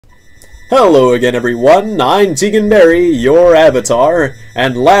Hello again, everyone. I'm Tiegon, your avatar,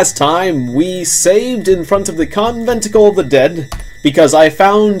 and last time we saved in front of the conventicle of the dead because I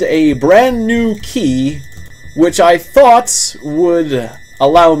found a brand new key which I thought would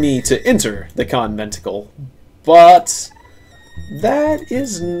allow me to enter the conventicle, but that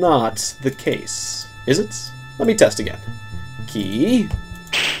is not the case, is it? Let me test again. Key.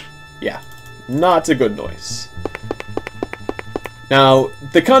 Yeah, not a good noise. Now,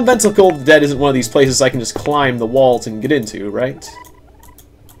 the conventicle of the dead isn't one of these places I can just climb the walls and get into, right?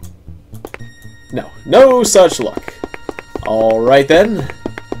 No, no such luck. Alright then.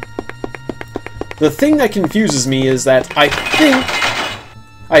 The thing that confuses me is that I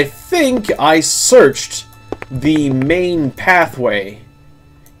think I searched the main pathway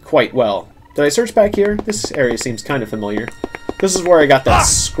quite well. Did I search back here? This area seems kind of familiar. This is where I got that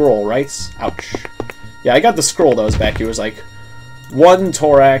scroll, right? Ouch. Yeah, I got the scroll that was back here. It was like 1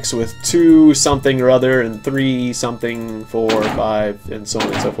 thorax with 2 something or other and 3 something, 4, 5, and so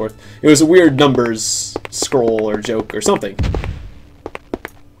on and so forth. It was a weird numbers scroll or joke or something.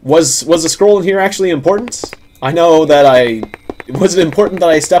 Was the scroll in here actually important? I know that was it important that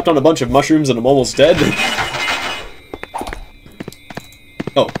I stepped on a bunch of mushrooms and I'm almost dead?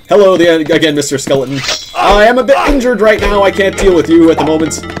 Oh, hello again, Mr. Skeleton. I am a bit injured right now. I can't deal with you at the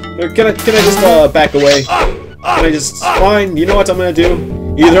moment. Can I just back away? Can I just... Fine, you know what I'm gonna do?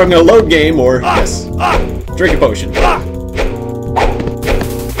 Either I'm gonna load game, or... Yes. Drink a potion.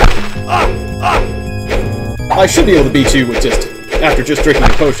 I should be able to beat you with just... After just drinking a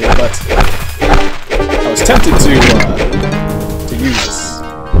potion, but... I was tempted to use this.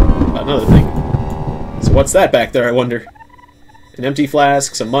 Another thing. So what's that back there, I wonder? An empty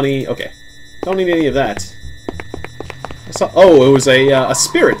flask, some money... Okay. Don't need any of that. Oh, it was a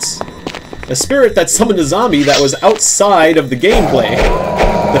spirit. A spirit that summoned a zombie that was outside of the gameplay.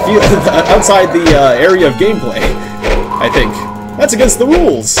 Outside the area of gameplay, I think. That's against the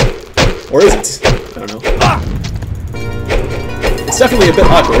rules. Or is it? I don't know. It's definitely a bit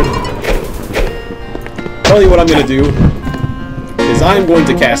awkward. Tell you what I'm going to do is I'm going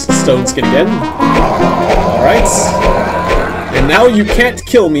to cast Stone Skin again. Alright. And now you can't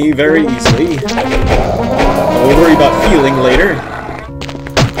kill me very easily. Don't worry about healing later.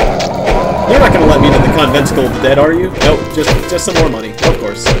 You're not going to let me into the conventicle of the dead, are you? Nope, just some more money, of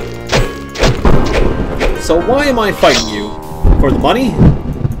course. So why am I fighting you? For the money?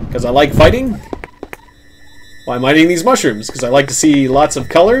 Because I like fighting? Why am I eating these mushrooms? Because I like to see lots of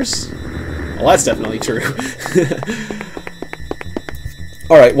colors? Well, that's definitely true.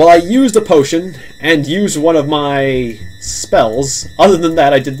 Alright, well I used a potion, and used one of my spells. Other than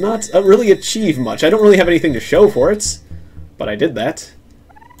that, I did not really achieve much. I don't really have anything to show for it, but I did that.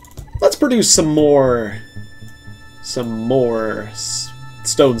 Let's produce some more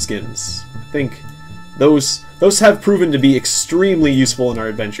stone skins. I think those have proven to be extremely useful in our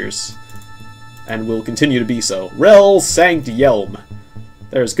adventures, and will continue to be so. Rel Sanct Yelm.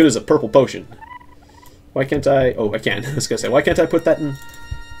 They're as good as a purple potion. Why can't I... Oh, I can. I was gonna say, why can't I put that in...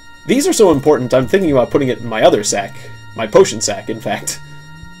 These are so important, I'm thinking about putting it in my other sack. My potion sack, in fact.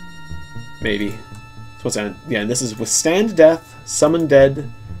 Maybe. So what's that? Yeah, this is Withstand Death, Summon Dead,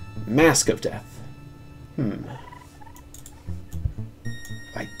 Mask of Death.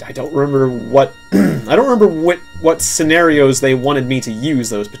 I don't remember what... I don't remember what scenarios they wanted me to use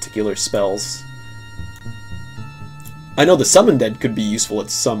those particular spells. I know the Summon Dead could be useful at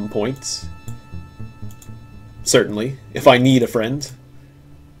some point. Certainly, if I need a friend.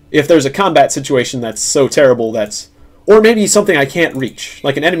 If there's a combat situation that's so terrible that... Or maybe something I can't reach.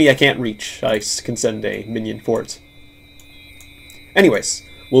 Like an enemy I can't reach. I can send a minion for it. Anyways,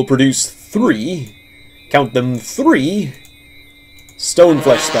 we'll produce 3... Count them 3... Stone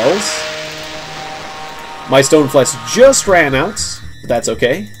Flesh spells. My Stone Flesh just ran out, but that's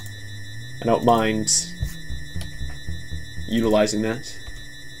okay. I don't mind utilizing that.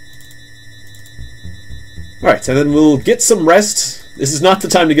 Alright, and then we'll get some rest. This is not the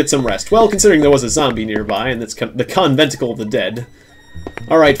time to get some rest. Well, considering there was a zombie nearby, and it's the conventicle of the dead.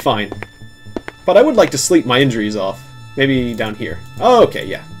 Alright, fine. But I would like to sleep my injuries off. Maybe down here. Oh, okay,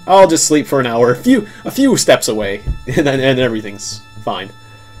 yeah. I'll just sleep for an hour, a few steps away, and everything's fine.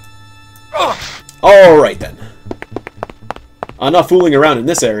 Alright then. Enough fooling around in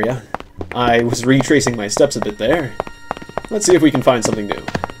this area. I was retracing my steps a bit there. Let's see if we can find something new.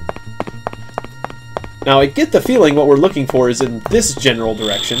 Now, I get the feeling what we're looking for is in this general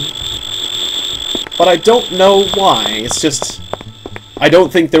direction. But I don't know why. It's just... I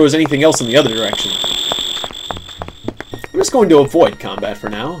don't think there was anything else in the other direction. I'm just going to avoid combat for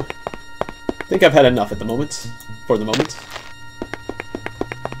now. I think I've had enough at the moment. For the moment.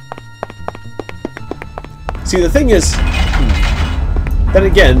 See, the thing is... Then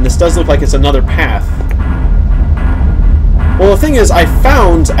again, this does look like it's another path. Well, the thing is, I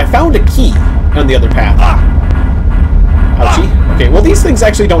found a key on the other path. Ouchie. Okay, well, these things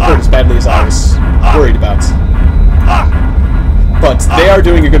actually don't hurt as badly as I was worried about. But they are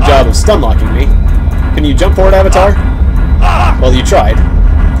doing a good job of stun-locking me. Can you jump forward, Avatar? Well, you tried.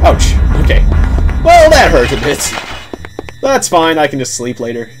 Ouch. Okay. Well, that hurt a bit. That's fine, I can just sleep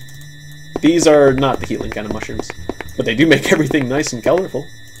later. These are not the healing kind of mushrooms. But they do make everything nice and colorful.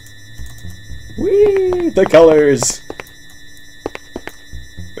 Whee! The colors!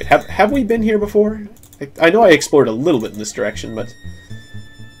 Wait, have we been here before? I know I explored a little bit in this direction, but...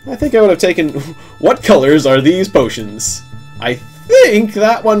 I think I would have taken... What colors are these potions? I think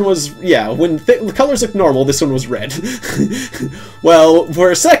that one was... Yeah, when the colors look normal, this one was red. Well,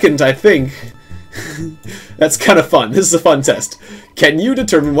 for a second, I think... That's kind of fun. This is a fun test. Can you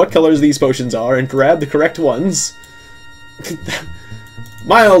determine what colors these potions are and grab the correct ones?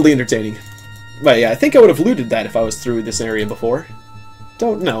 Mildly entertaining. But yeah, I think I would have looted that if I was through this area before.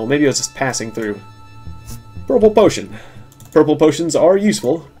 Don't know. Maybe I was just passing through. Purple potion. Purple potions are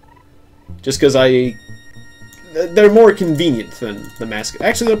useful. Just because they're more convenient than the Mask...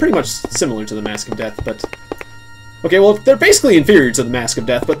 Actually, they're pretty much similar to the Mask of Death, but... Okay, well, they're basically inferior to the Mask of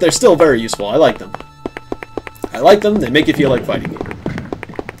Death, but they're still very useful. I like them. I like them. They make you feel like fighting.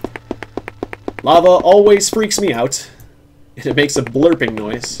 Lava always freaks me out. And it makes a blurping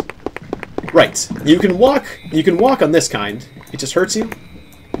noise. Right. You can walk on this kind. It just hurts you.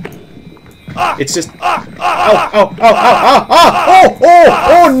 It's just... Ow, ow, ow, ow, ow,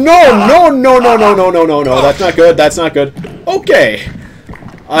 oh, no, that's not good, that's not good. Okay.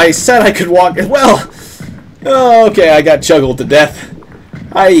 I said I could walk... Well... Okay, I got juggled to death.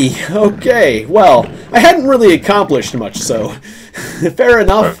 Okay, well, I hadn't really accomplished much, so... Fair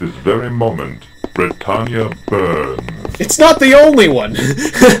enough. At this very moment, Britannia burns. It's not the only one.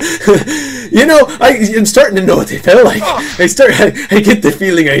 You know, I'm starting to know what they feel like. I get the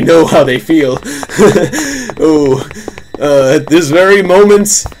feeling I know how they feel. Oh, at this very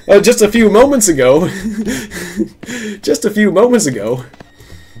moment, just a few moments ago,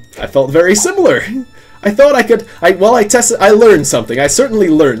 I felt very similar. I thought I could. I learned something. I certainly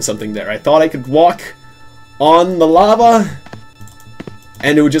learned something there. I thought I could walk on the lava,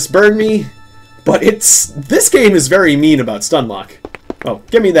 and it would just burn me. But this game is very mean about stun lock. Oh,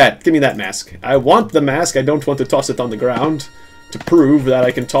 give me that mask. I want the mask. I don't want to toss it on the ground to prove that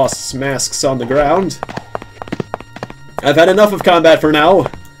I can toss masks on the ground. I've had enough of combat for now.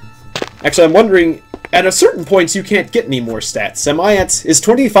 Actually, I'm wondering, at a certain point you can't get any more stats. Is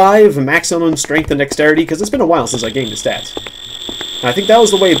 25 maximum strength and dexterity? Because it's been a while since I gained a stat. I think that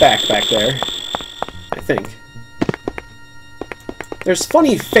was the way back there. I think. There's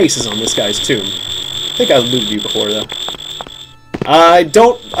funny faces on this guy's tomb. I think I looted you before, though.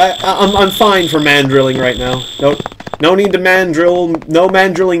 I'm fine for man-drilling right now. No need to man-drill. No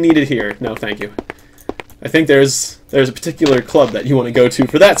man-drilling needed here. No, thank you. I think there's a particular club that you want to go to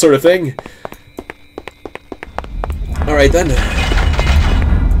for that sort of thing. Alright, then.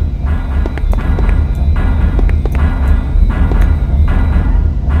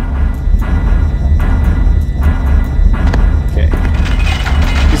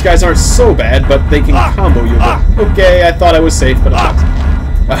 These guys aren't so bad, but they can combo you a bit. Okay, I thought I was safe, but I'm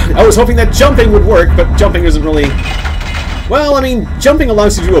not. I was hoping that jumping would work, but jumping isn't really... Well, I mean, jumping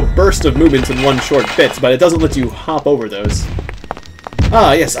allows you to do a burst of movements in one short bit, but it doesn't let you hop over those.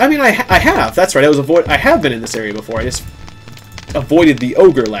 Ah, yes. I mean, I have. That's right. I have been in this area before. I just avoided the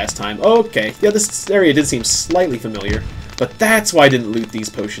ogre last time. Okay. Yeah, this area did seem slightly familiar, but that's why I didn't loot these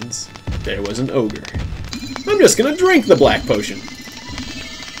potions. There was an ogre. I'm just gonna drink the black potion.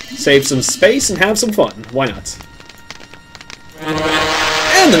 Save some space and have some fun. Why not?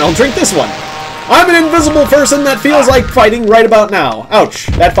 And then I'll drink this one. I'm an invisible person that feels like fighting right about now. Ouch.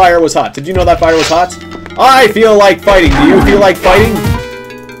 That fire was hot. Did you know that fire was hot? I feel like fighting. Do you feel like fighting?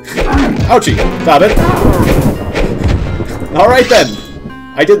 Ouchie. Stop it. Alright then.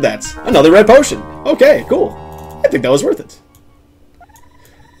 I did that. Another red potion. Okay, cool. I think that was worth it.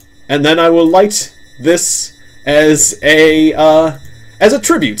 And then I will light this as a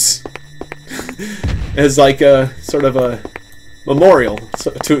tribute. As like a sort of a memorial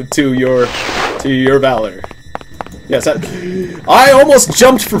to your valor. Yes, I almost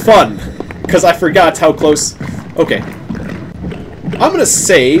jumped for fun because I forgot how close. Okay, I'm gonna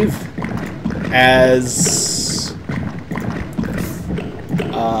save as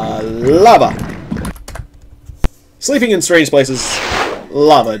lava. Sleeping in strange places,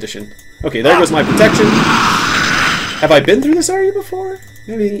 lava edition. Okay, there goes my protection. Have I been through this area before?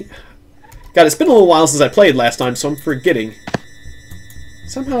 Maybe. God, it's been a little while since I played last time, so I'm forgetting.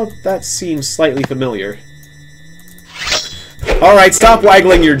 Somehow that seems slightly familiar. Alright, stop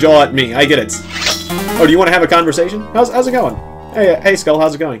waggling your jaw at me. I get it. Oh, do you want to have a conversation? How's it going? Hey, Skull,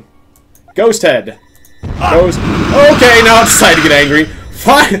 how's it going? Ghost Head. Ghost... Okay, now I decided to get angry.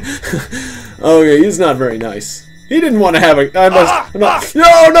 Fine. Okay, he's not very nice. He didn't want to have a... I'm not...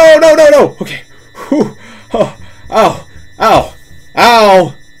 No! Okay. Whew. Oh. Ow. Ow.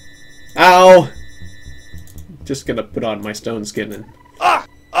 Ow. Ow. Just gonna put on my stone skin and... Ow.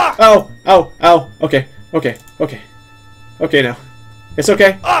 Ow. Ow. Okay. Okay now. It's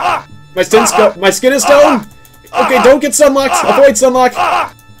okay. My skin is stone! Okay, don't get stunlocked! Avoid stunlock!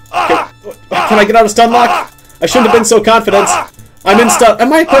 Okay. Can I get out of stunlock? I shouldn't have been so confident. I'm in stun...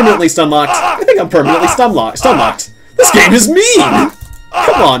 Am I permanently stunlocked? I think I'm permanently stunlocked. This game is mean!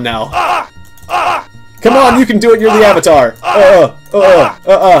 Come on now. Come on, you can do it, you're the Avatar. I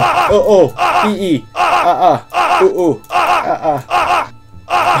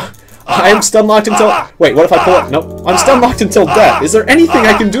am stunlocked until... Wait, what if I pull it? Nope. I'm stunlocked until death. Is there anything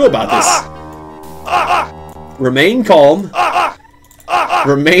I can do about this? Remain calm.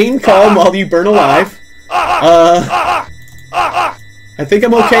 Remain calm while you burn alive. I think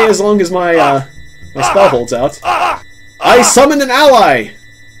I'm okay as long as my spell holds out. I summon an ally!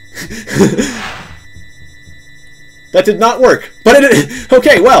 That did not work. But it...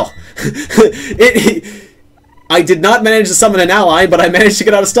 Okay, well. I did not manage to summon an ally, but I managed to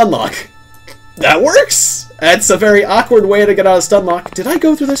get out of stunlock. That works! That's a very awkward way to get out of stunlock. Did I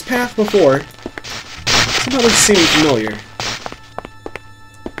go through this path before? Somehow this seems familiar.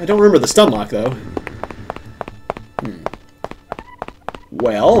 I don't remember the stunlock, though.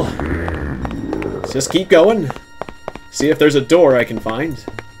 Well, let's just keep going. See if there's a door I can find.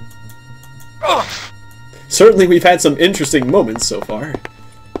 Certainly we've had some interesting moments so far.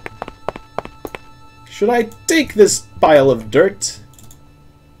 Should I take this pile of dirt?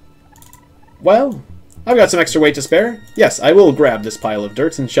 Well, I've got some extra weight to spare. Yes, I will grab this pile of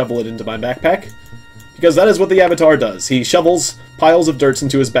dirt and shovel it into my backpack. Because that is what the Avatar does. He shovels piles of dirt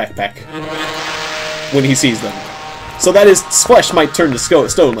into his backpack when he sees them. So that his flesh might turn to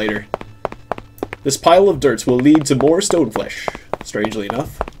stone later. This pile of dirt will lead to more stone flesh, strangely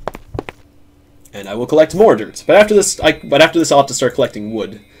enough. And I will collect more dirt. But after this, I'll have to start collecting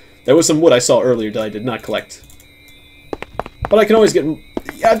wood. There was some wood I saw earlier that I did not collect. But I can always get...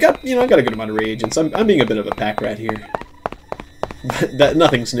 Yeah, I've got a good amount of reagents. I'm being a bit of a pack rat here. But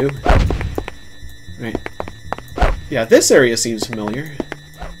nothing's new. Right. Yeah, this area seems familiar.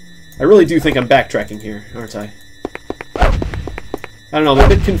 I really do think I'm backtracking here, aren't I? I don't know, I'm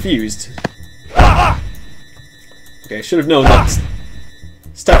a bit confused. Okay, I should have known that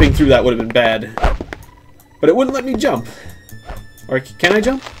stepping through that would have been bad. But it wouldn't let me jump. Or can I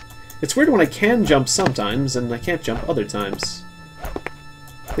jump? It's weird when I can jump sometimes, and I can't jump other times.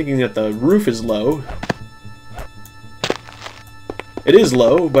 Thinking that the roof is low. It is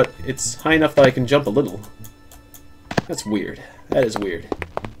low, but it's high enough that I can jump a little. That's weird. That is weird.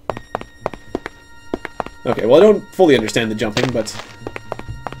 Okay, well I don't fully understand the jumping, but...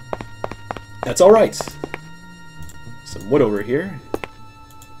 That's alright. Some wood over here.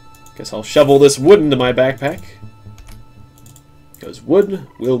 Guess I'll shovel this wood into my backpack. Because wood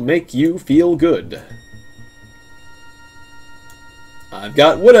will make you feel good. I've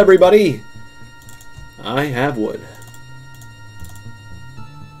got wood, everybody! I have wood.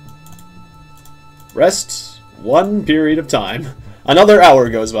 Rest one period of time. Another hour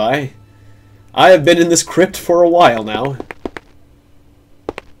goes by. I have been in this crypt for a while now.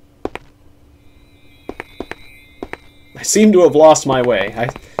 I seem to have lost my way. I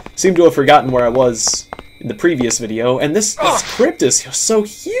seem to have forgotten where I was in the previous video, and this crypt is so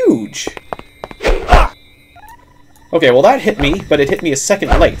huge! Okay, well that hit me, but it hit me a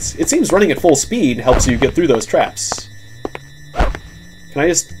second late. It seems running at full speed helps you get through those traps. Can I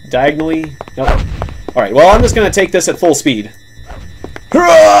just diagonally... Nope. Alright, well I'm just gonna take this at full speed.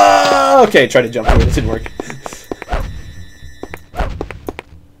 Hurrah! Okay, try to jump through it. It didn't work.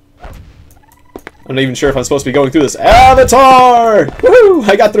 I'm not even sure if I'm supposed to be going through this. Avatar! Woohoo!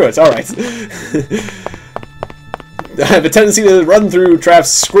 I got through it. Alright. I have a tendency to run through traps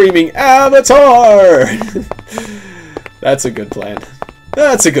screaming, Avatar! That's a good plan.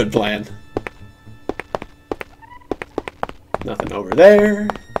 That's a good plan. Nothing over there.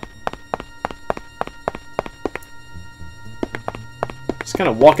 Just kind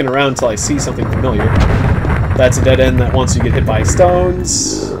of walking around until I see something familiar. That's a dead end that once you get hit by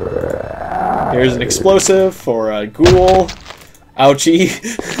stones. Here's an explosive for a ghoul. Ouchie.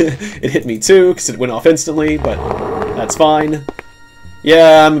 It hit me too, because it went off instantly, but that's fine.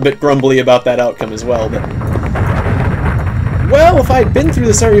 Yeah, I'm a bit grumbly about that outcome as well, but... Well, if I'd been through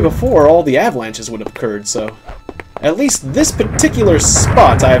this area before, all the avalanches would have occurred, so... At least this particular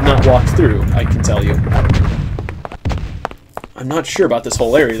spot I have not walked through, I can tell you. I'm not sure about this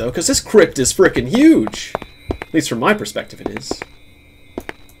whole area, though, because this crypt is frickin' huge! At least from my perspective it is.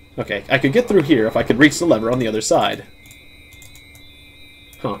 Okay, I could get through here if I could reach the lever on the other side.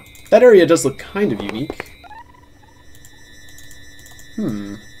 Huh. That area does look kind of unique.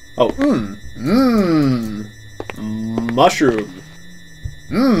 Oh, mushroom.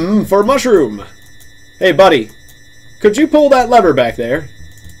 For mushroom. Hey, buddy. Could you pull that lever back there?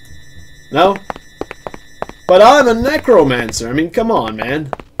 No? But I'm a necromancer. I mean, come on,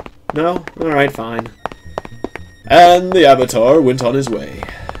 man. No? Alright, fine. And the avatar went on his way.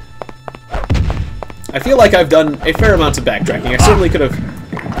 I feel like I've done a fair amount of backtracking. I certainly could have...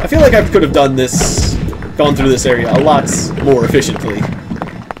 I feel like I could have done this... gone through this area a lot more efficiently.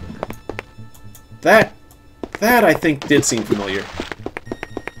 That I think did seem familiar.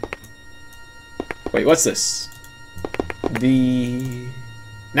 Wait, what's this?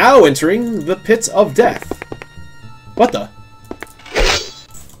 Now entering the pit of death. What the?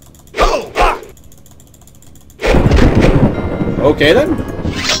 Okay then.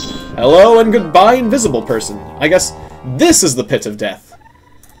 Hello and goodbye, invisible person. I guess this is the pit of death.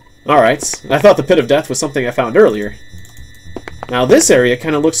 Alright, I thought the pit of death was something I found earlier. Now this area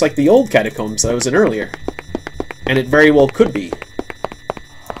kind of looks like the old catacombs I was in earlier. And it very well could be.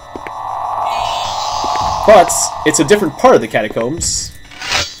 But it's a different part of the catacombs.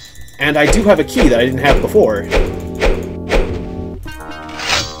 And I do have a key that I didn't have before.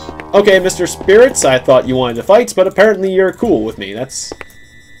 Okay, Mr. Spirits, I thought you wanted to fight, but apparently you're cool with me. That's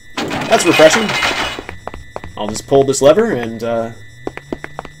refreshing. I'll just pull this lever and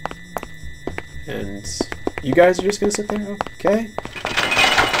you guys are just gonna sit there? Okay.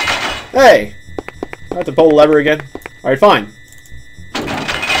 Hey! I have to pull the lever again. Alright, fine.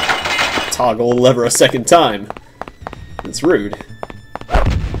 Toggle the lever a second time. It's rude.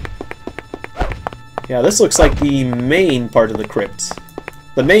 Yeah, this looks like the main part of the crypt.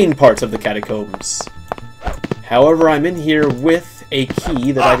 The main part of the catacombs. However, I'm in here with a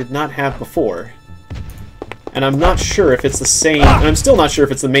key that I did not have before. And I'm not sure if it's the same... And I'm still not sure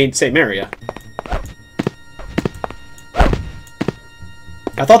if it's the same area.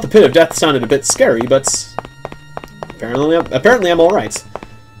 I thought the Pit of Death sounded a bit scary, but... Apparently I'm alright.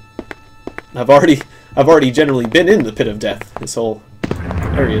 I've already generally been in the Pit of Death. This whole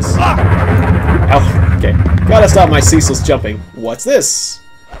area's... Ow, okay. Gotta stop my ceaseless jumping. What's this?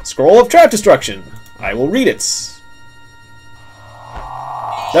 Scroll of Trap Destruction. I will read it.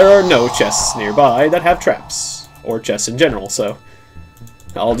 There are no chests nearby that have traps. Or chests in general, so...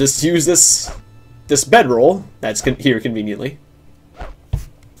 I'll just use this bedroll that's here conveniently.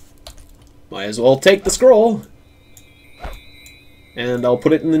 Might as well take the scroll. And I'll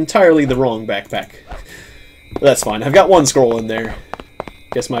put it in entirely the wrong backpack. But that's fine. I've got one scroll in there.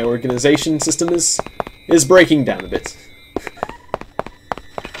 Guess my organization system is breaking down a bit.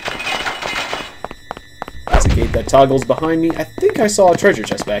 There's a gate that toggles behind me. I think I saw a treasure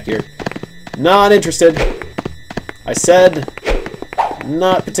chest back here. Not interested. I said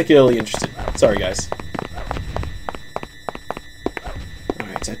not particularly interested. Sorry, guys.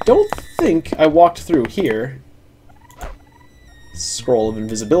 Alright, I don't think I walked through here. Scroll of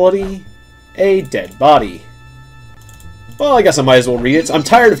Invisibility. A dead body. Well, I guess I might as well read it. I'm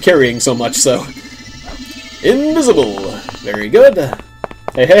tired of carrying so much, so... Invisible! Very good.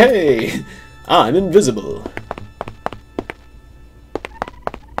 Hey, hey! I'm invisible.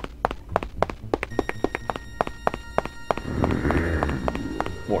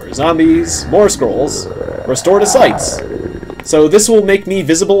 More zombies, more scrolls. Restore to sights. So this will make me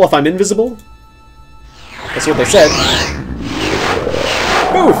visible if I'm invisible? That's what they said.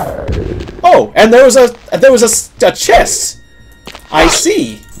 Oof! Oh, and there was a chest. I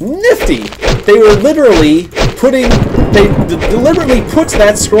see. Nifty. They were literally putting. They deliberately put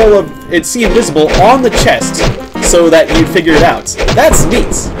that scroll of It's See Invisible on the chest so that you'd figure it out. That's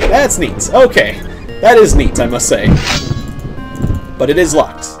neat. That's neat. Okay, that is neat, I must say. But it is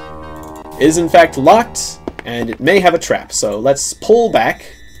locked. It is in fact locked, and it may have a trap. So let's pull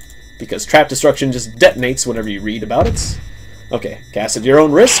back because trap destruction just detonates whenever you read about it. Okay, cast at your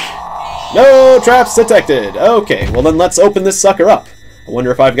own risk. No traps detected! Okay, well then let's open this sucker up. I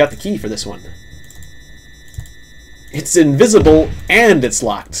wonder if I've got the key for this one. It's invisible and it's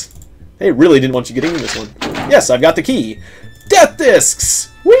locked. They really didn't want you getting in this one. Yes, I've got the key. Death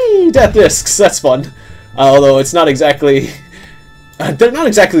discs! Whee! Death discs! That's fun. Although it's not exactly... they're not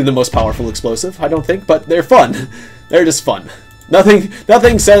exactly the most powerful explosive, I don't think, but they're fun. They're just fun.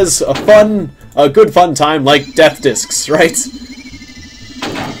 Nothing says a good fun time like death discs, right?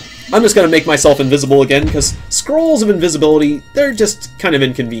 I'm just gonna make myself invisible again, because scrolls of invisibility, they're just kind of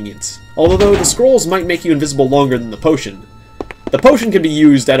inconvenient. Although the scrolls might make you invisible longer than the potion. The potion can be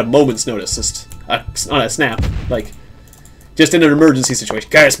used at a moment's notice, just on a snap, like, just in an emergency situation.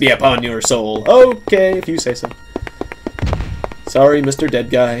 Curse be upon your soul. Okay, if you say so. Sorry, Mr. Dead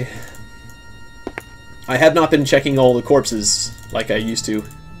Guy. I have not been checking all the corpses like I used to,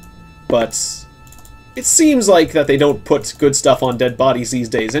 but it seems like that they don't put good stuff on dead bodies these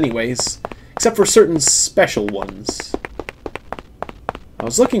days anyways, except for certain special ones. I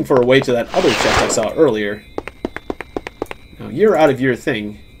was looking for a way to that other chest I saw earlier. Now, you're out of your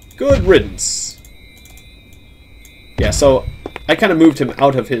thing. Good riddance. Yeah, so I kind of moved him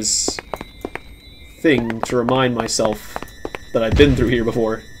out of his thing to remind myself that I've been through here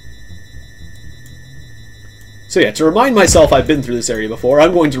before. So yeah, to remind myself I've been through this area before,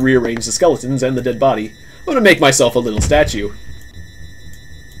 I'm going to rearrange the skeletons and the dead body. I'm going to make myself a little statue.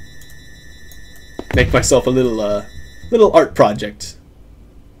 Make myself a little art project.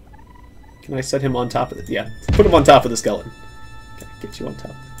 Can I set him on top of it? Yeah, put him on top of the skeleton. Okay, get you on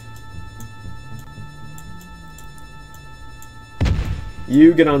top.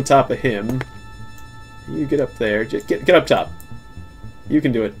 You get on top of him. You get up there. Get up top. You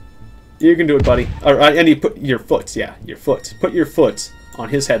can do it. You can do it, buddy. And you put your foot. Yeah, your foot. Put your foot on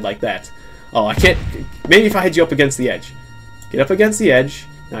his head like that. Oh, I can't. Maybe if I had you up against the edge. Get up against the edge.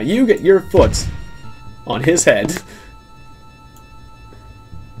 Now you get your foot on his head.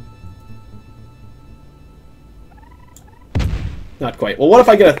 Not quite. Well, what if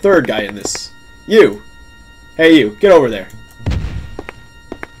I get a third guy in this? You. Hey, you. Get over there.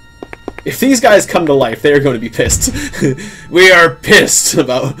 If these guys come to life, they're going to be pissed. We are pissed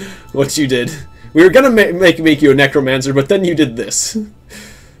about what you did. We were going to make you a necromancer, but then you did this.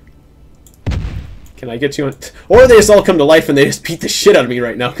 Can I get you on... Or they just all come to life and they just beat the shit out of me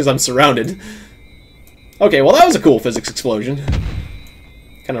right now because I'm surrounded. Okay, well that was a cool physics explosion.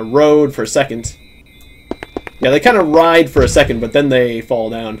 Kind of rode for a second. Yeah, they kind of ride for a second, but then they fall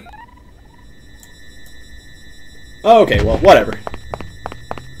down. Okay, well, whatever.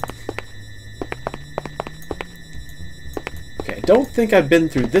 Okay, I don't think I've been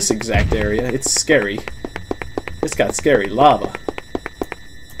through this exact area. It's scary. It's got scary lava.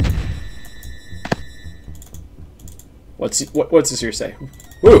 What's this here say?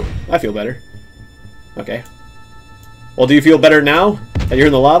 Woo! I feel better. Okay. Well, do you feel better now that you're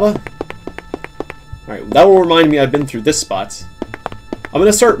in the lava? Alright, that will remind me I've been through this spot. I'm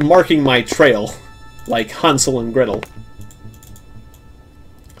gonna start marking my trail, like Hansel and Gretel.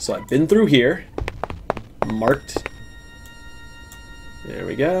 So I've been through here. Marked. There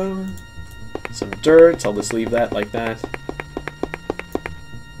we go. Some dirt. I'll just leave that like that.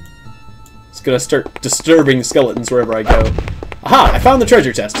 It's gonna start disturbing skeletons wherever I go. Aha! I found the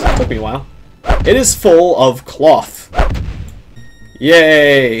treasure chest. It took me a while. It is full of cloth.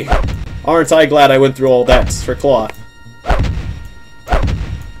 Yay! Aren't I glad I went through all that for cloth.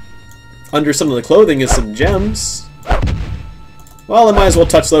 Under some of the clothing is some gems. Well, I might as well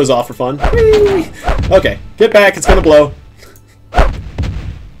touch those off for fun. Whee! Okay, get back, it's gonna blow.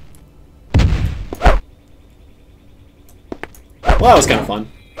 Well, that was kind of fun.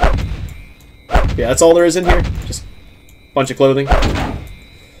 Yeah, that's all there is in here. Just a bunch of clothing.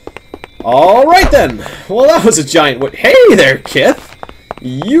 Alright then! Well, that was a giant... Hey there, Kith!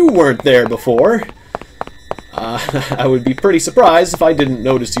 You weren't there before. I would be pretty surprised if I didn't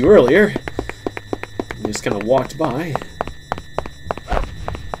notice you earlier. You just kind of walked by.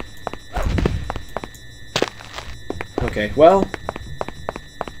 Okay, well...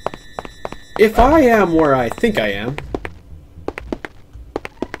 If I am where I think I am...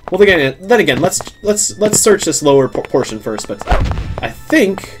 Well, then again, let's search this lower portion first, but I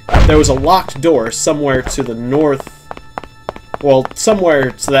think there was a locked door somewhere to the north. Well,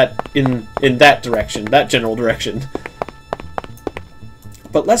 somewhere to that in that direction, that general direction.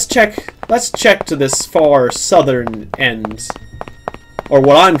 But let's check to this far southern end, or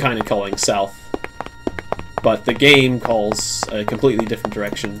what I'm kind of calling south. But the game calls a completely different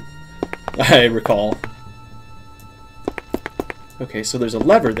direction, I recall. Okay, so there's a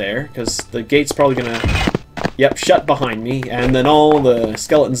lever there, because the gate's probably gonna, yep, shut behind me, and then all the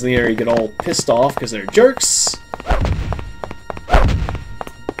skeletons in the area get all pissed off because they're jerks.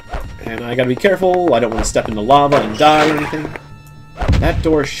 And I gotta be careful, I don't want to step into lava and die or anything. That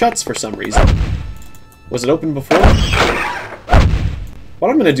door shuts for some reason. Was it open before?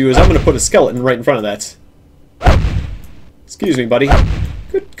 What I'm gonna do is I'm gonna put a skeleton right in front of that. Excuse me, buddy.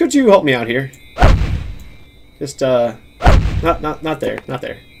 Could you help me out here? Just, Not there. Not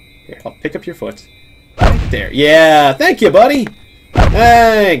there. Here, I'll pick up your foot. Right there. Yeah, thank you, buddy.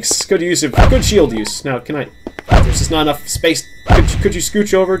 Thanks. Good use of good shield use. Now, can I? There's just not enough space. Could you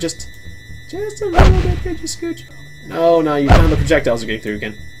scooch over just a little bit? Could you scooch? No, you found the projectiles are getting through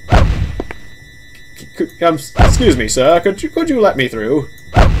again. Excuse me, sir. Could you let me through?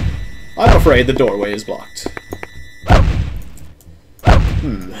 I'm afraid the doorway is blocked.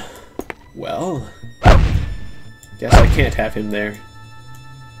 Well, guess I can't have him there.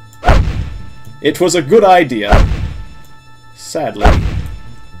 It was a good idea. Sadly,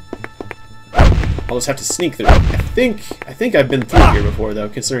 I'll just have to sneak through. I think I've been through here before, though,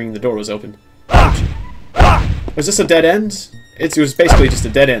 considering the door was open. Was this a dead end? It was basically just a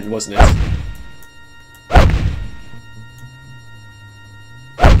dead end, wasn't it?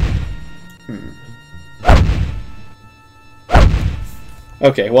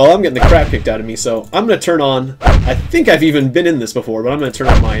 Okay, well, I'm getting the crap kicked out of me, so I'm going to turn on... I think I've even been in this before, but I'm going to turn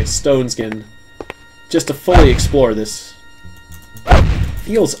on my stone skin just to fully explore this.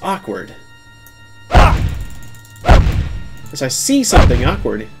 Feels awkward. Because I see something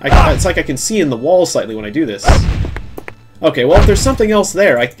awkward. It's like I can see in the wall slightly when I do this. Okay, well, if there's something else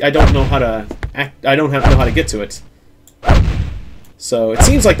there, I don't know how to... I don't know how to get to it. So, it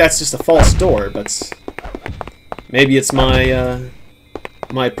seems like that's just a false door, but... maybe it's my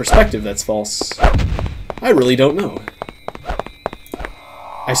perspective that's false. I really don't know.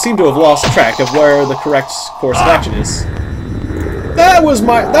 I seem to have lost track of where the correct course of action is. That was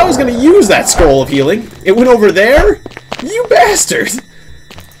gonna use that scroll of healing. It went over there? You bastard!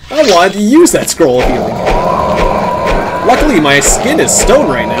 I wanted to use that scroll of healing. Luckily my skin is stone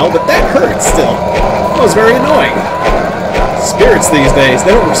right now, but that hurts still. That was very annoying. Spirits these days,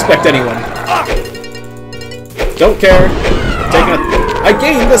 they don't respect anyone. Don't care. I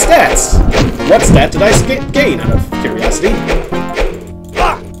gained the stats! What stat did I gain, out of curiosity?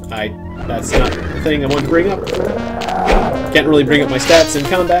 That's not the thing I wanted to bring up. Can't really bring up my stats in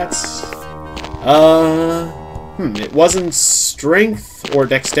combats. It wasn't strength or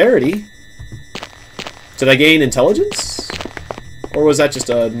dexterity. Did I gain intelligence? Or was that just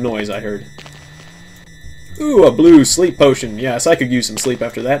a noise I heard? Ooh, a blue sleep potion. Yes, I could use some sleep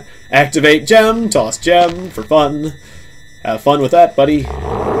after that. Activate gem, toss gem for fun. Have fun with that, buddy.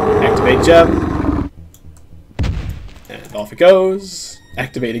 Activate gem. And off it goes.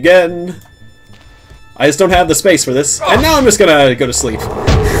 Activate again. I just don't have the space for this. And now I'm just gonna go to sleep.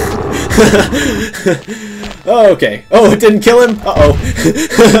 Okay. Oh, it didn't kill him? Uh-oh.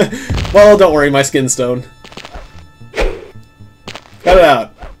 Well, don't worry, my skin's stone. Cut it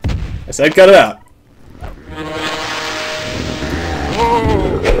out. I said cut it out.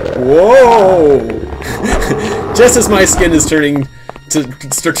 Whoa! Just as my skin is turning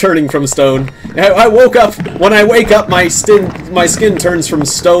from stone, I woke up. When I wake up, my skin turns from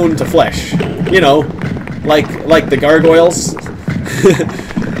stone to flesh. You know, like the gargoyles.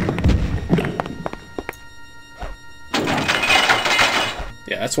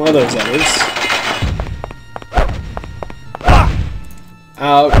 Yeah, that's one of those others.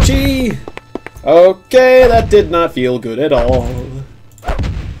 Ouchie! Okay, that did not feel good at all.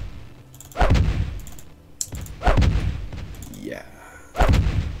 Yeah.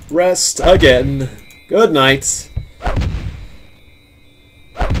 Rest again. Good night.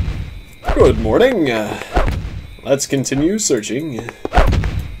 Good morning. Let's continue searching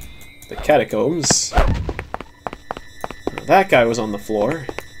the catacombs. That guy was on the floor.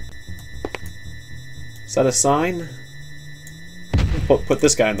 Is that a sign? Put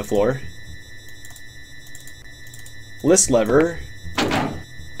this guy on the floor. List lever.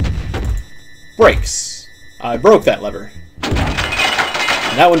 Breaks. I broke that lever.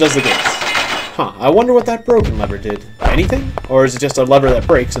 And that one does the goods. Huh, I wonder what that broken lever did. Anything? Or is it just a lever that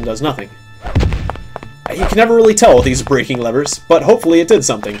breaks and does nothing? You can never really tell with these breaking levers, but hopefully it did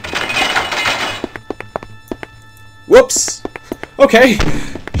something. Whoops! Okay,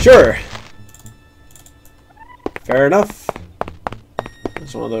 sure. Fair enough.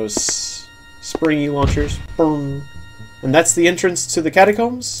 It's one of those springy launchers. Boom. And that's the entrance to the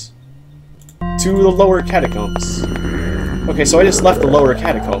catacombs? To the lower catacombs. Okay, so I just left the lower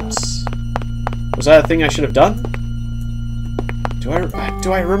catacombs. Was that a thing I should have done? Do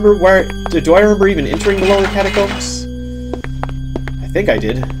I remember where... Do I remember even entering the lower catacombs? I think I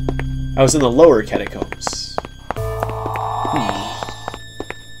did. I was in the lower catacombs.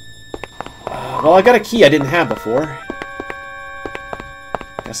 Well, I got a key I didn't have before.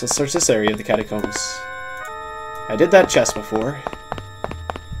 Guess let's search this area of the catacombs. I did that chest before.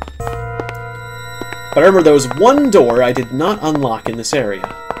 But I remember there was one door I did not unlock in this area.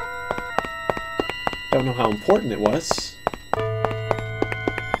 Don't know how important it was.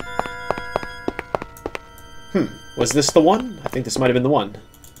 Was this the one? I think this might have been the one.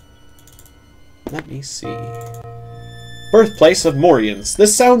 Let me see. Birthplace of Morians.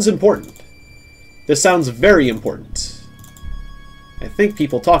 This sounds important. This sounds very important. I think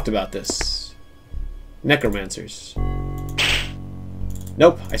people talked about this. Necromancers.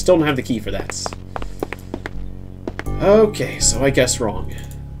 Nope, I still don't have the key for that. Okay, so I guess wrong.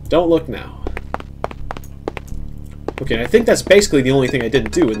 Don't look now. Okay, I think that's basically the only thing I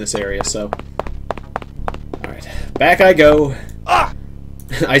didn't do in this area, so... Alright, back I go. Ah!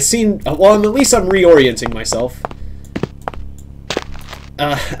 I seem... Well, at least I'm reorienting myself.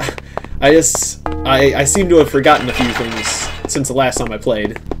 I seem to have forgotten a few things since the last time I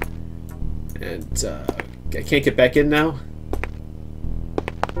played. And, I can't get back in now?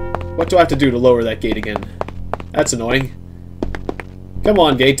 What do I have to do to lower that gate again? That's annoying. Come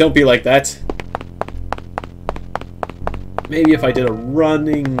on, gate, don't be like that. Maybe if I did a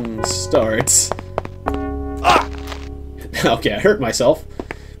running start... Ah! Okay, I hurt myself.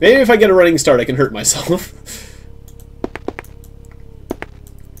 Maybe if I get a running start, I can hurt myself.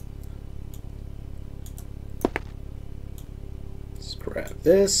 Let's grab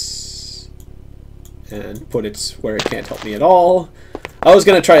this. And put it where it can't help me at all. I was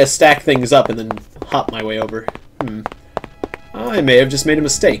going to try to stack things up and then hop my way over. I may have just made a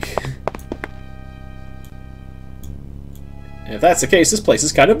mistake. And if that's the case, this place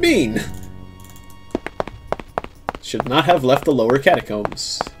is kind of mean. Should not have left the lower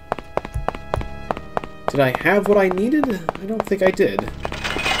catacombs. Did I have what I needed? I don't think I did.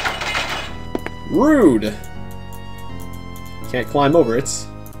 Rude! Can't climb over it.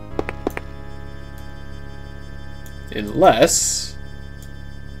 Unless...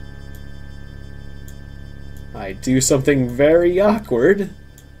 I do something very awkward.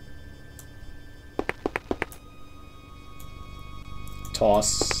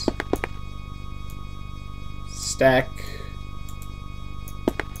 Toss. Stack.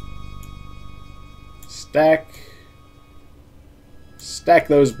 Stack. Stack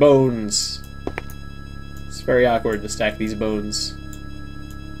those bones. It's very awkward to stack these bones.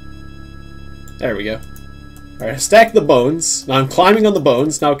 There we go. Alright, stack the bones. Now I'm climbing on the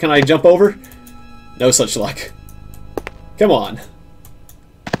bones. Now can I jump over? No such luck. Come on.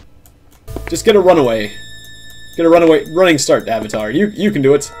 Just get a runaway. Get a running start, Avatar. You can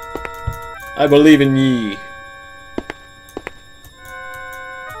do it. I believe in ye.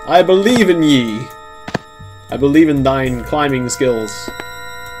 I believe in ye. I believe in thine climbing skills.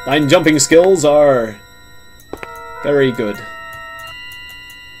 Thine jumping skills are very good.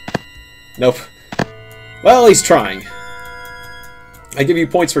 Nope. Well, he's trying. I give you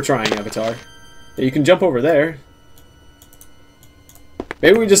points for trying, Avatar. Yeah, you can jump over there.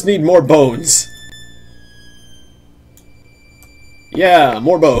 Maybe we just need more bones. Yeah,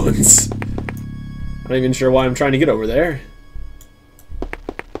 more bones. I'm not even sure why I'm trying to get over there.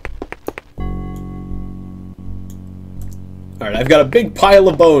 Alright, I've got a big pile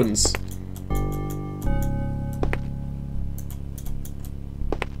of bones.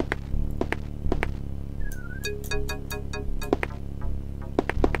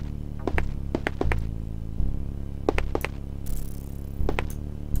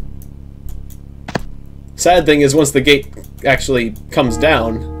 Sad thing is, once the gate actually comes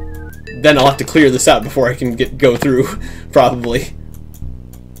down, then I'll have to clear this out before I can go through, probably.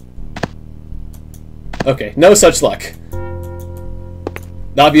 Okay, no such luck.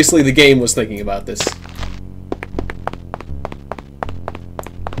 Obviously the game was thinking about this.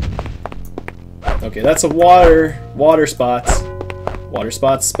 Okay, that's a water spots. Water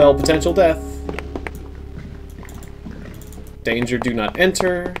spots spell potential death. Danger, do not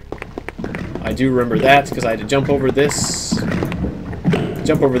enter. I do remember that, because I had to jump over this.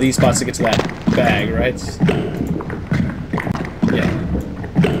 Jump over these spots to get to that bag, right? Yeah.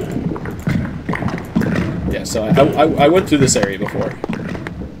 Yeah, so I went through this area before.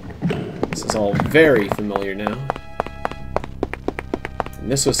 This is all very familiar now.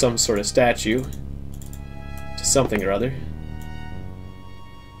 And this was some sort of statue. To something or other.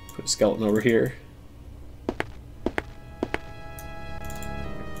 Put a skeleton over here.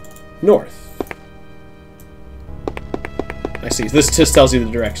 North. I see. This just tells you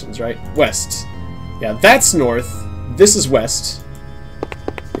the directions, right? West. Yeah, that's north. This is west.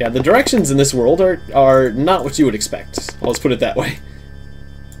 Yeah, the directions in this world are not what you would expect. Let's put it that way.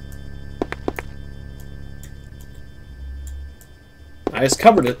 I just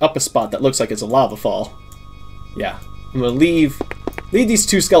covered it up a spot that looks like it's a lava fall. Yeah. I'm gonna leave these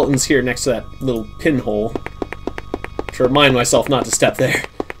two skeletons here next to that little pinhole to remind myself not to step there.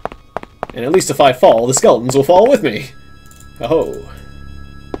 And at least if I fall, the skeletons will fall with me. Oh.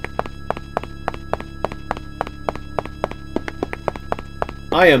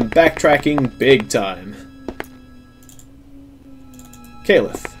 I am backtracking big time.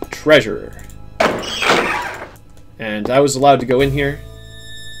 Caliph, treasurer. And I was allowed to go in here.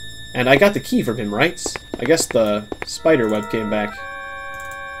 And I got the key from him, right? I guess the spider web came back.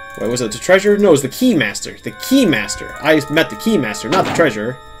 Wait, was it the treasurer? No, it was the keymaster. The keymaster. I met the keymaster, not the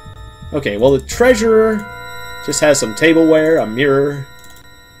treasurer. Okay, well, the treasurer just has some tableware, a mirror,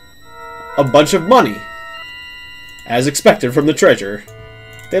 a bunch of money. As expected from the treasurer.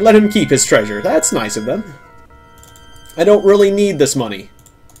 They let him keep his treasure. That's nice of them. I don't really need this money.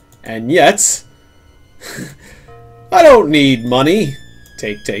 And yet... I don't need money.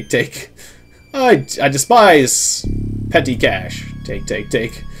 Take, take, take. I despise petty cash. Take, take,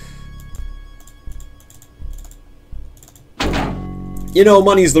 take. You know,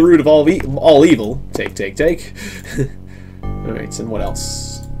 money's the root of all evil. Take, take, take. Alright, and what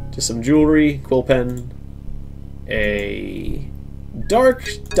else? Just some jewelry, quill pen, a dark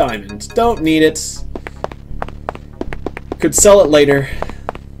diamond. Don't need it. Could sell it later.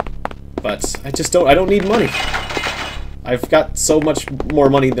 But I don't need money. I've got so much more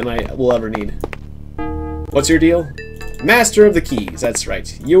money than I will ever need. What's your deal? Master of the keys, that's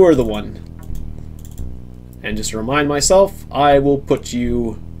right. You are the one. And just to remind myself, I will put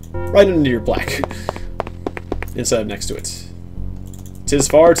you right under your plaque. Instead of next to it. 'Tis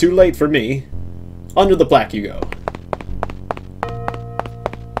far too late for me. Under the plaque you go.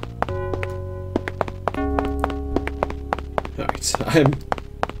 Alright, I'm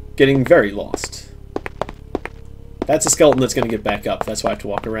getting very lost. That's a skeleton that's going to get back up. That's why I have to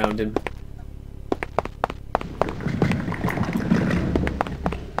walk around him.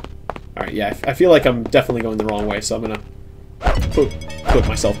 Alright, yeah, I feel like I'm definitely going the wrong way, so I'm going to put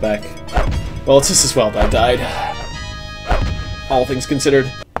myself back. Well, it's just as well that I died. All things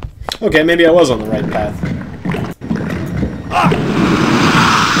considered. Okay, maybe I was on the right path.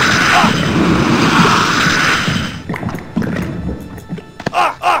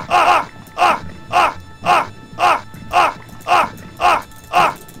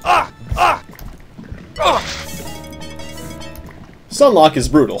 Sunlock is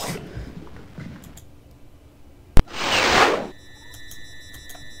brutal.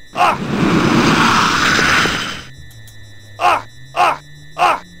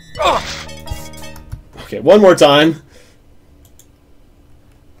 Okay, one more time.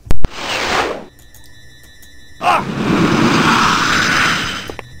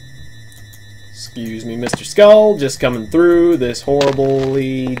 Excuse me, Mr. Skull, just coming through this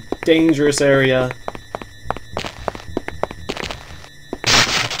horribly dangerous area.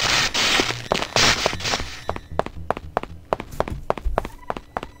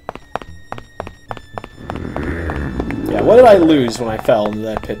 What did I lose when I fell into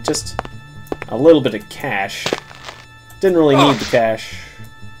that pit? Just a little bit of cash. Didn't really need the cash.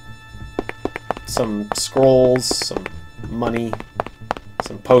 Some scrolls, some money,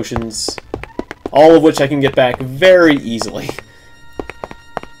 some potions. All of which I can get back very easily.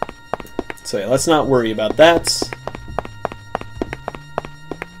 So yeah, let's not worry about that.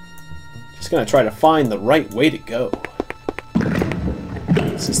 Just gonna try to find the right way to go.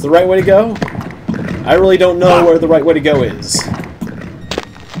 Is this the right way to go? I really don't know where the right way to go is.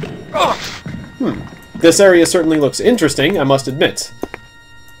 This area certainly looks interesting, I must admit.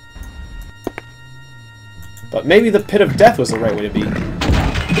 But maybe the Pit of Death was the right way to be.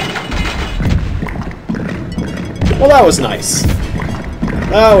 Well, that was nice.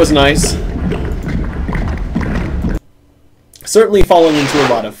 That was nice. Certainly falling into a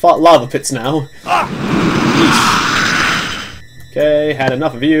lot of lava pits now. Okay, had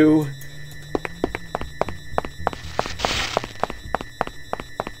enough of you.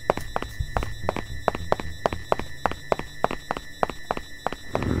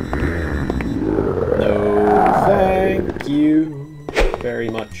 Very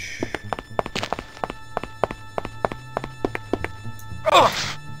much.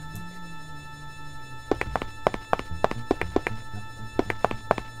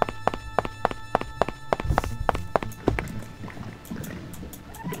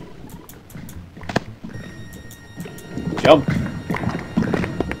 Jump.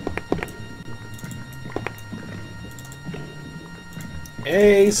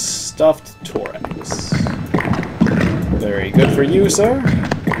 A stuffed thorax. Very good for you, sir.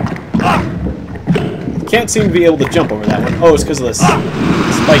 Can't seem to be able to jump over that one. Oh, it's because of this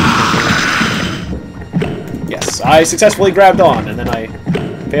spike. Yes, I successfully grabbed on, and then I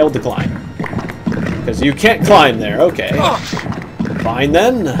failed to climb. Because you can't climb there. Okay. Fine,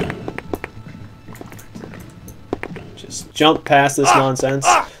 then. Just jump past this nonsense.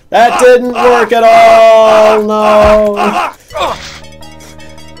 That didn't work at all! No!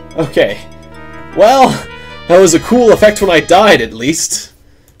 Okay. Well, that was a cool effect when I died, at least.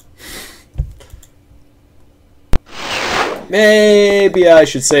 Maybe I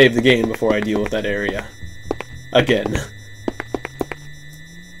should save the game before I deal with that area. Again.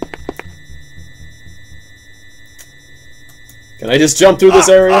 Can I just jump through this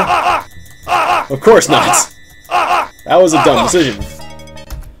area? Of course not. That was a dumb decision.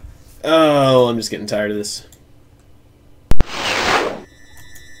 Oh, I'm just getting tired of this.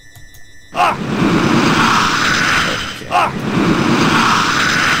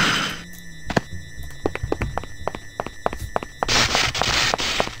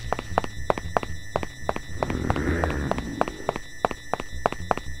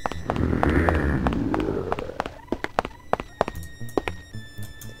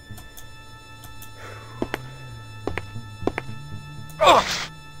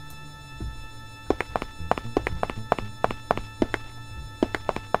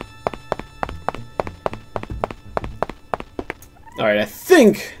 Alright, I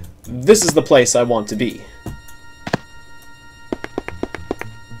think this is the place I want to be.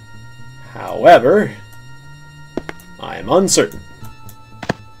 However, I am uncertain.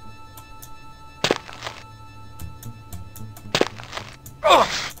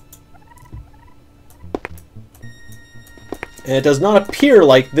 And it does not appear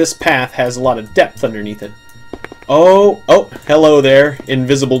like this path has a lot of depth underneath it. Oh, hello there,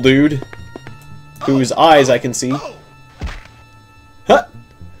 invisible dude, whose eyes I can see. Huh!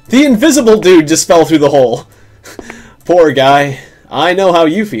 The invisible dude just fell through the hole. Poor guy. I know how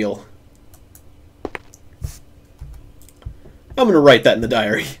you feel. I'm gonna write that in the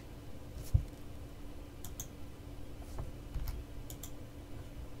diary.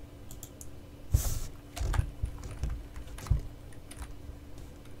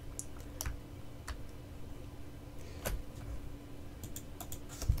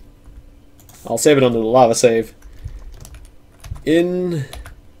 I'll save it under the lava save.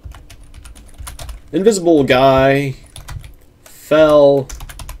 Invisible guy fell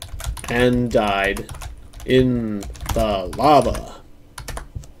and died in the lava.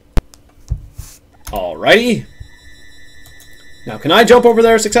 Alrighty. Now can I jump over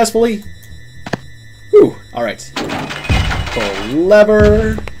there successfully? Whew, alright. Pull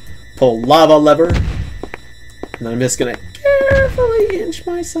lever. Pull lava lever. And then I'm just gonna carefully inch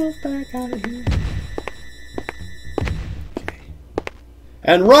myself back out of here.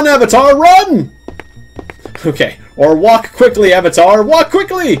 And run, Avatar, run! Okay, or walk quickly, Avatar, walk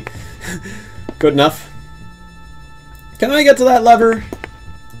quickly! Good enough. Can I get to that lever?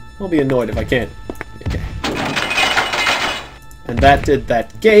 I'll be annoyed if I can't. Okay. And that did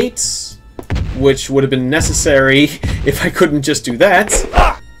that gate, which would have been necessary if I couldn't just do that.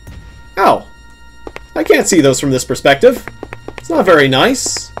 Ow! I can't see those from this perspective. It's not very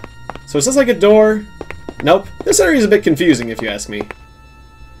nice. So is this like a door? Nope. This area is a bit confusing, if you ask me.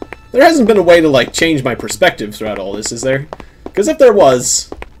 There hasn't been a way to, like, change my perspective throughout all this, is there? Because if there was,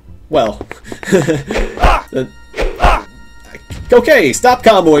 well... okay, stop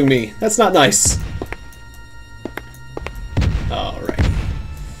comboing me. That's not nice. Alright.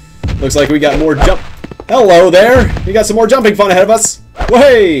 Looks like we got more jump... Hello there! We got some more jumping fun ahead of us.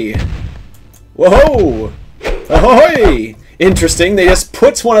 Whoa! Whoa! Ahoy! Interesting, they just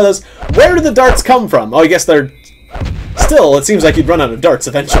put one of those... Where did the darts come from? Oh, I guess they're... Still, it seems like you'd run out of darts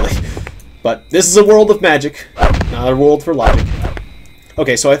eventually. But this is a world of magic, not a world for logic.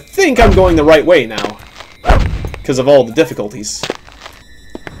 Okay, so I think I'm going the right way now. Because of all the difficulties.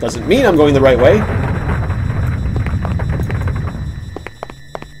 Doesn't mean I'm going the right way.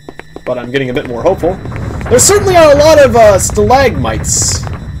 But I'm getting a bit more hopeful. There certainly are a lot of stalagmites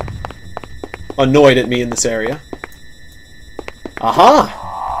annoyed at me in this area.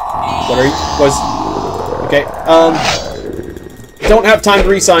 Aha! What are you... Okay, don't have time to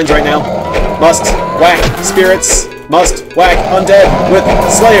read signs right now. Must whack spirits. Must whack undead with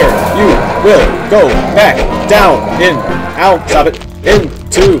Slayer. You will go back down in. Ow, stop it.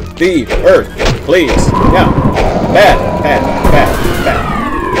 Into the earth. Please. Yeah. Bad, bad, bad, bad.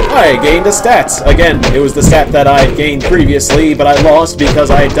 I gained a stat. Again, it was the stat that I gained previously, but I lost because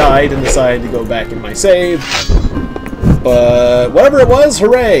I died and decided to go back in my save. But whatever it was,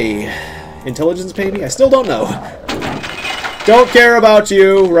 hooray. Intelligence, maybe? I still don't know. Don't care about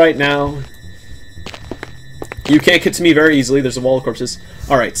you right now. You can't get to me very easily. There's a wall of corpses.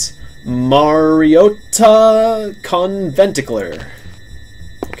 Alright. Mariota Conventicler.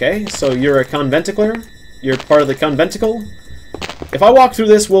 Okay, so you're a conventicler? You're part of the conventicle? If I walk through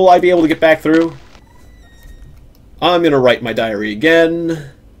this, will I be able to get back through? I'm gonna write my diary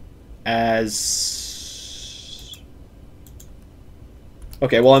again as...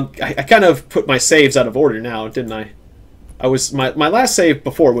 Okay, well, I kind of put my saves out of order now, didn't I? My last save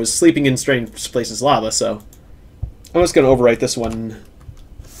before was sleeping in strange places lava, so I'm just going to overwrite this one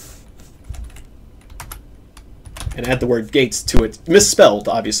and add the word gates to it. Misspelled,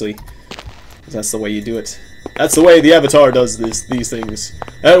 obviously. That's the way you do it. That's the way the Avatar does these things.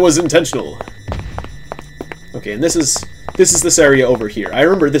 That was intentional. Okay, and this is this area over here. I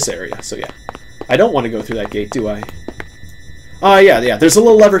remember this area, so yeah. I don't want to go through that gate, do I? Yeah, there's a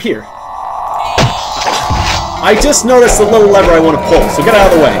little lever here. I just noticed the little lever I want to pull, so get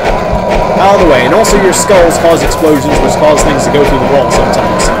out of the way. Out of the way. And also your skulls cause explosions, which cause things to go through the wall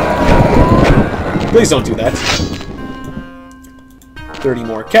sometimes. Please don't do that. 30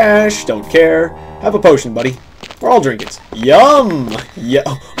 more cash, don't care. Have a potion, buddy. Or I'll drink it. Yum! Yeah,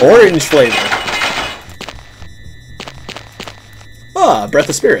 orange flavor. Ah, breath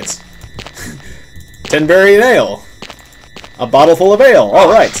of spirits. 10-berry ale. A bottle full of ale.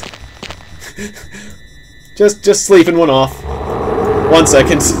 All right. just sleeping one off. 1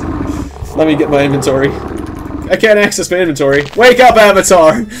 second. Let me get my inventory. I can't access my inventory. Wake up,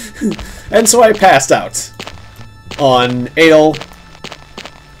 Avatar! And so I passed out. On ale.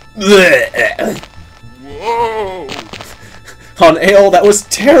 Whoa! On ale that was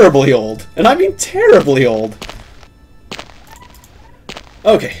terribly old. And I mean terribly old.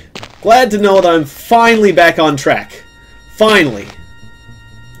 Okay. Glad to know that I'm finally back on track. Finally.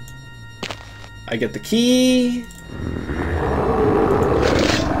 I get the key.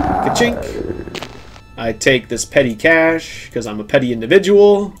 Ka-chink. I take this petty cash, because I'm a petty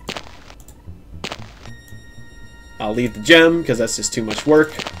individual. I'll leave the gem, because that's just too much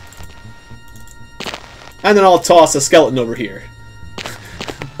work. And then I'll toss a skeleton over here.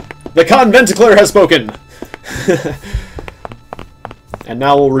 The conventicler has spoken! And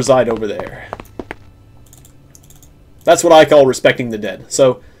now we'll reside over there. That's what I call respecting the dead.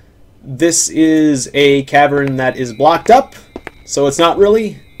 So, this is a cavern that is blocked up. So it's not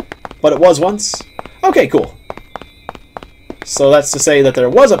really, but it was once. Okay, cool. So that's to say that there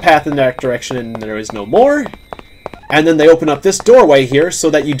was a path in that direction and there is no more. And then they open up this doorway here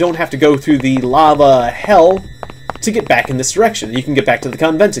so that you don't have to go through the lava hell to get back in this direction. You can get back to the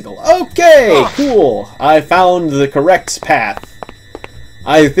conventicle. Okay, cool. I found the correct path.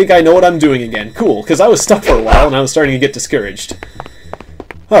 I think I know what I'm doing again. Cool, because I was stuck for a while and I was starting to get discouraged.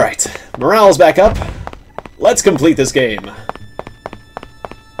 Alright, morale's back up. Let's complete this game.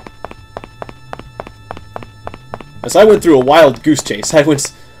 As I went through a wild goose chase, I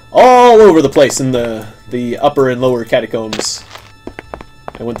went all over the place in the upper and lower catacombs.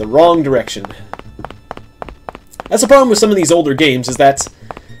 I went the wrong direction. That's the problem with some of these older games, is that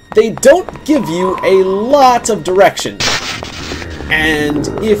they don't give you a lot of direction. And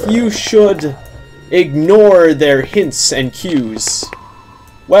if you should ignore their hints and cues,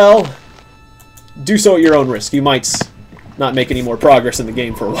 well, do so at your own risk. You might not make any more progress in the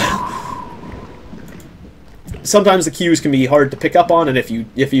game for a while. Sometimes the cues can be hard to pick up on, and if you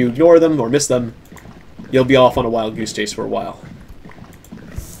ignore them or miss them, you'll be off on a wild goose chase for a while.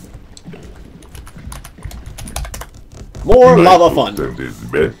 More lava fun.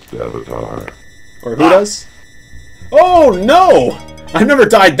 Best Avatar. Or who does? Oh no! I've never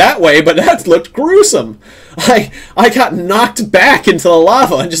died that way, but that looked gruesome. I got knocked back into the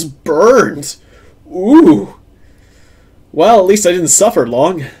lava and just burned. Ooh. Well, at least I didn't suffer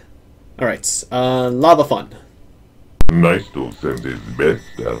long. Alright, lava fun. Nystel sent his best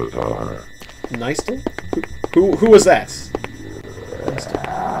Avatar. Nystel? Who was that?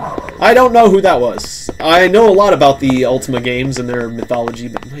 I don't know who that was. I know a lot about the Ultima games and their mythology,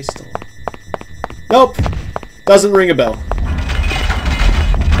 but Nystel. Nope. Doesn't ring a bell.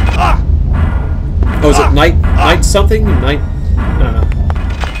 Oh, is it Night something? Night? I don't know.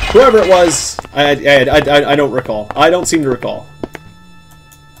 Whoever it was, I don't recall. I don't seem to recall.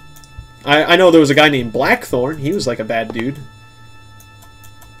 I know there was a guy named Blackthorn. He was like a bad dude.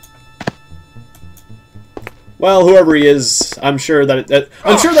 Well, whoever he is, I'm sure that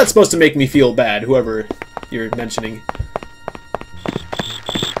I'm sure that's supposed to make me feel bad. Whoever you're mentioning.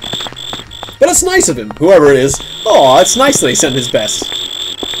 But it's nice of him, whoever it is. Oh, it's nice that he sent his best.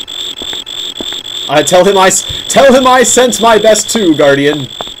 Tell him I sent my best too, Guardian.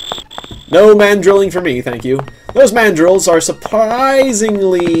 No mandrilling for me, thank you. Those mandrills are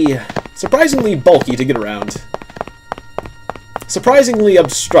surprisingly bulky to get around. Surprisingly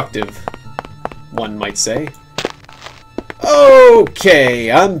obstructive, one might say.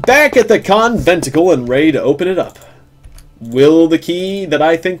 Okay, I'm back at the conventicle and ready to open it up. Will the key that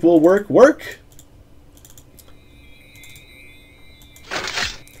I think will work?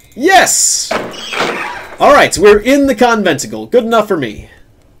 Yes! Alright, we're in the conventicle. Good enough for me.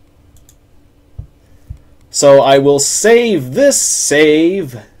 So I will save this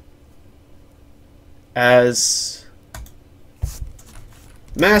save as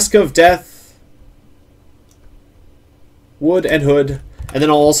Mask of Death, Wood and Hood, and then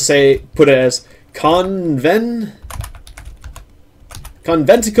I'll also put it as conventicle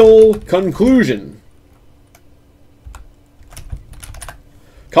conclusion.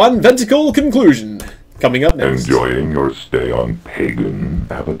 Conventicle conclusion. Coming up next. Enjoying your stay on Pagan,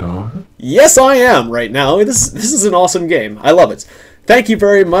 Avatar? Yes, I am right now. This is an awesome game. I love it. Thank you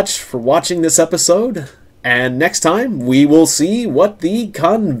very much for watching this episode. And next time, we will see what the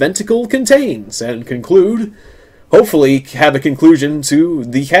conventicle contains and conclude, hopefully have a conclusion to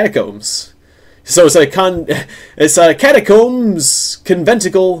the catacombs. So it's a catacombs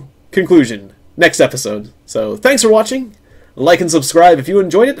conventicle conclusion next episode. So thanks for watching. Like and subscribe if you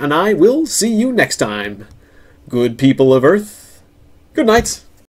enjoyed it, and I will see you next time. Good people of Earth, good night.